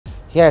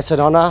Yeah, it's an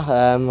honour,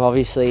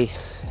 obviously,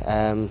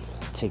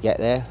 to get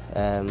there.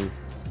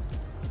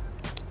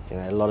 You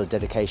know, a lot of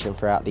dedication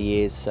throughout the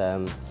years,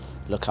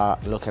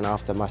 looking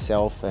after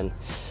myself, and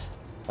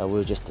we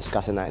were just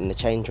discussing that in the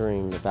change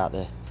room about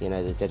the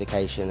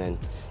dedication and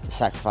the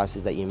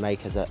sacrifices that you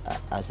make as an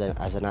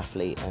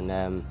athlete.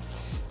 And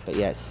but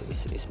yeah,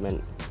 it's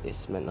meant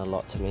a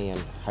lot to me,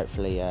 and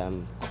hopefully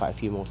quite a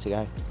few more to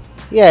go.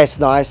 Yeah, it's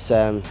nice.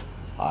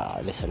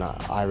 Listen,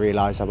 I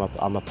realise I'm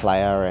a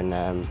player,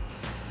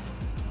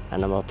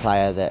 and I'm a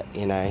player that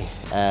you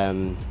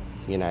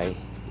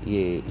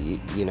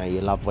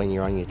love when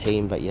you're on your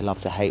team, but you love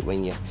to hate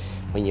when you're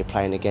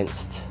playing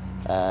against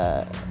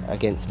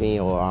me,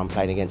 or I'm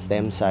playing against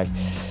them. So,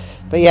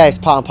 but yeah, it's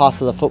part and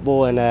parcel of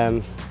football,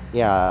 and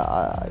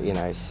yeah,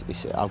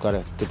 I've got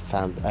a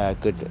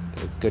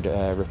good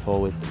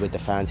rapport with the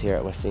fans here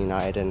at Western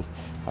United, and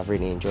I've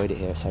really enjoyed it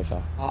here so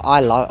far. I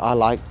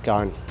like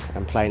going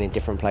and playing in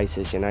different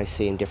places,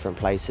 seeing different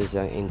places,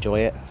 and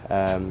enjoy it.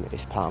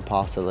 It's part and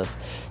parcel of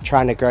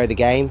trying to grow the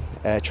game,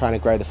 trying to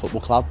grow the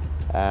football club.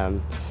 That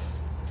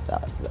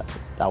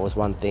was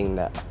one thing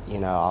that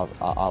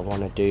I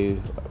want to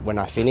do when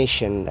I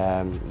finish, and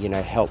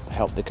help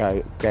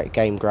the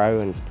game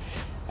grow,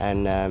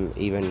 and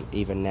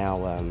even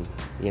now I'm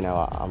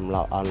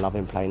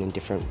loving playing in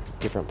different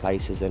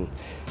places, and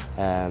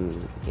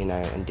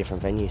in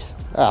different venues.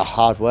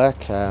 Hard work,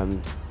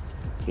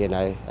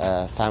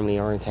 family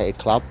orientated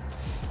club.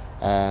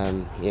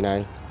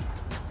 The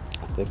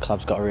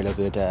club's got a really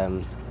good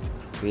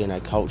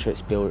culture.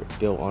 It's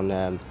built on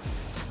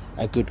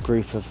a good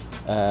group of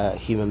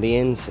human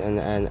beings,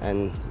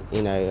 and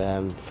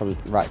from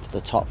right to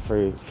the top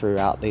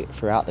throughout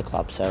the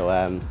club.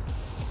 So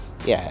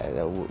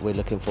yeah, we're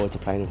looking forward to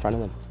playing in front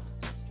of them.